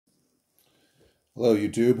Hello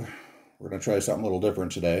YouTube. We're going to try something a little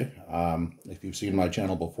different today. If you've seen my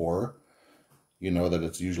channel before, you know that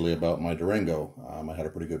it's usually about my Durango. I had a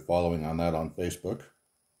pretty good following on that on Facebook.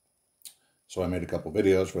 So I made a couple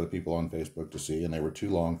videos for the people on Facebook to see, and they were too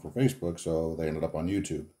long for Facebook, so they ended up on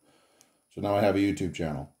YouTube. So now I have a YouTube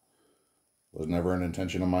channel. It was never an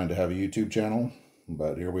intention of mine to have a YouTube channel,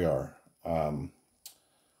 but here we are.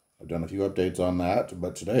 I've done a few updates on that,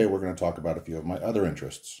 but today we're going to talk about a few of my other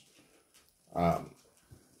interests.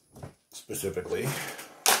 Specifically,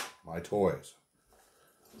 my toys.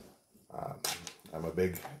 I'm a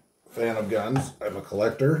big fan of guns. I'm a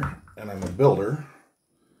collector and I'm a builder.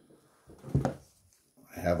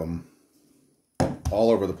 I have them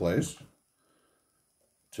all over the place.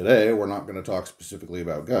 Today, we're not going to talk specifically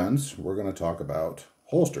about guns. We're going to talk about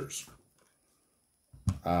holsters.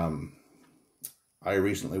 I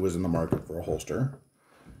recently was in the market for a holster,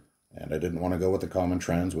 and I didn't want to go with the common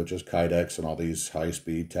trends, which is Kydex and all these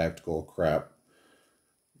high-speed tactical crap.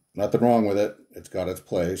 Nothing wrong with it. It's got its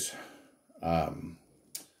place.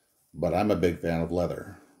 But I'm a big fan of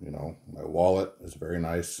leather. You know, my wallet is a very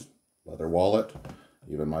nice leather wallet.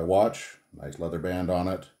 Even my watch, nice leather band on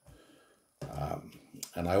it.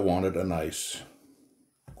 And I wanted a nice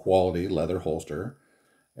quality leather holster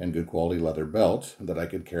and good quality leather belt that I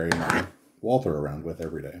could carry my Walther around with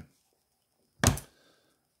every day.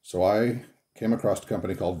 So I came across a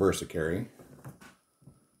company called Versacarry,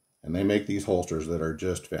 and they make these holsters that are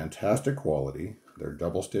just fantastic quality. They're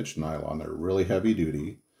double-stitched nylon. They're really heavy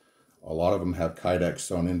duty. A lot of them have Kydex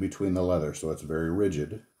sewn in between the leather, so it's very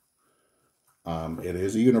rigid. It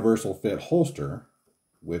is a universal fit holster,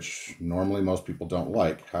 which normally most people don't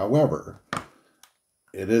like. However,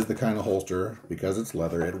 it is the kind of holster, because it's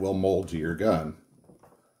leather, it will mold to your gun.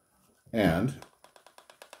 And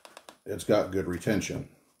it's got good retention.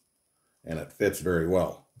 And it fits very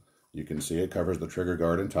well. You can see it covers the trigger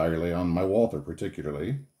guard entirely on my Walther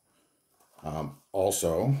particularly.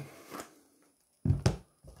 Also,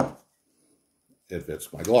 it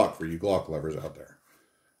fits my Glock for you Glock lovers out there.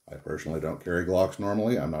 I personally don't carry Glocks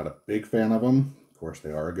normally. I'm not a big fan of them. Of course,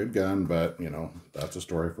 they are a good gun, but, you know, that's a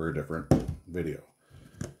story for a different video.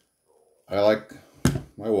 I like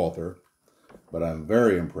my Walther, but I'm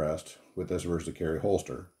very impressed with this Versacarry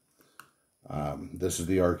holster. This is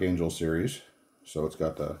the Archangel series, so it's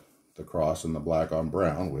got the cross and the black on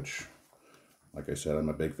brown, which, like I said, I'm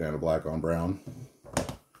a big fan of black on brown.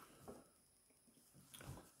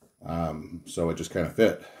 So it just kind of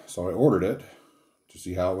fit. So I ordered it to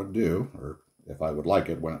see how it would do, or if I would like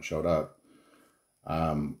it when it showed up.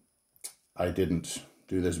 I didn't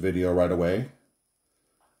do this video right away.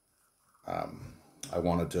 I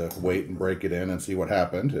wanted to wait and break it in and see what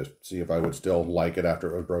happened, to see if I would still like it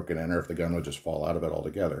after it was broken in, or if the gun would just fall out of it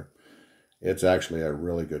altogether. It's actually a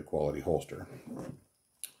really good quality holster.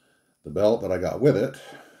 The belt that I got with it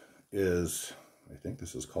is, I think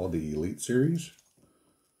this is called the Elite Series.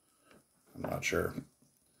 I'm not sure.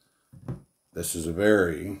 This is a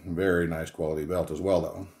very, very nice quality belt as well,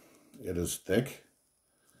 though. It is thick.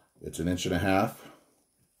 It's 1.5 inches,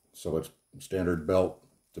 so it's standard belt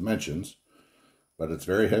dimensions. But it's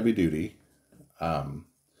very heavy duty.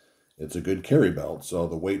 It's a good carry belt, so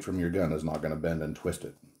the weight from your gun is not going to bend and twist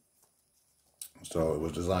it. So it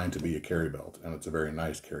was designed to be a carry belt, and it's a very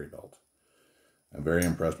nice carry belt. I'm very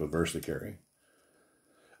impressed with Versacarry.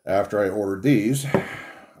 After I ordered these,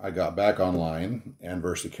 I got back online, and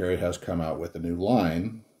Versacarry has come out with a new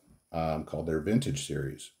line called their Vintage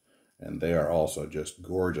Series. And they are also just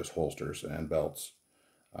gorgeous holsters and belts.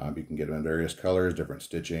 You can get them in various colors, different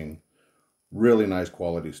stitching. Really nice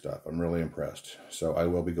quality stuff. I'm really impressed. So I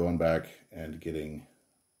will be going back and getting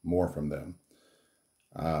more from them.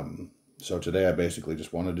 So today I basically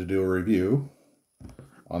just wanted to do a review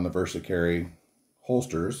on the Versacarry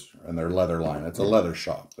holsters and their leather line. It's a leather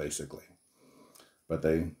shop, basically. But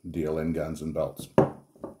they deal in guns and belts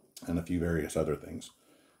and a few various other things.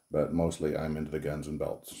 But mostly I'm into the guns and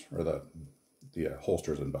belts, or the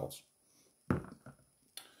holsters and belts.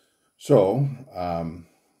 So,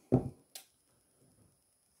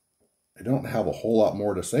 I don't have a whole lot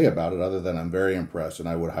more to say about it other than I'm very impressed, and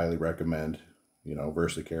I would highly recommend, you know,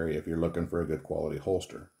 Versacarry if you're looking for a good quality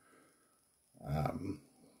holster.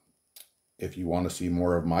 If you want to see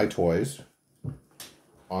more of my toys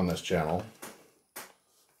on this channel,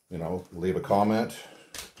 you know, leave a comment.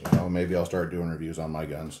 You know, maybe I'll start doing reviews on my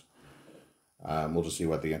guns. We'll just see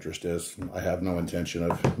what the interest is. I have no intention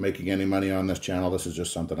of making any money on this channel. This is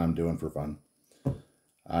just something I'm doing for fun.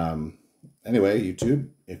 Anyway, YouTube,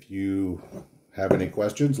 if you have any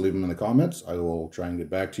questions, leave them in the comments. I will try and get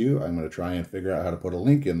back to you. I'm going to try and figure out how to put a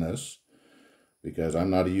link in this because I'm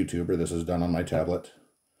not a YouTuber. This is done on my tablet.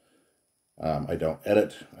 I don't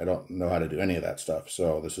edit. I don't know how to do any of that stuff.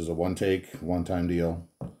 So this is a one-take, one-time deal.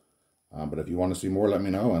 But if you want to see more, let me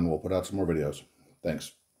know, and we'll put out some more videos.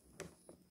 Thanks.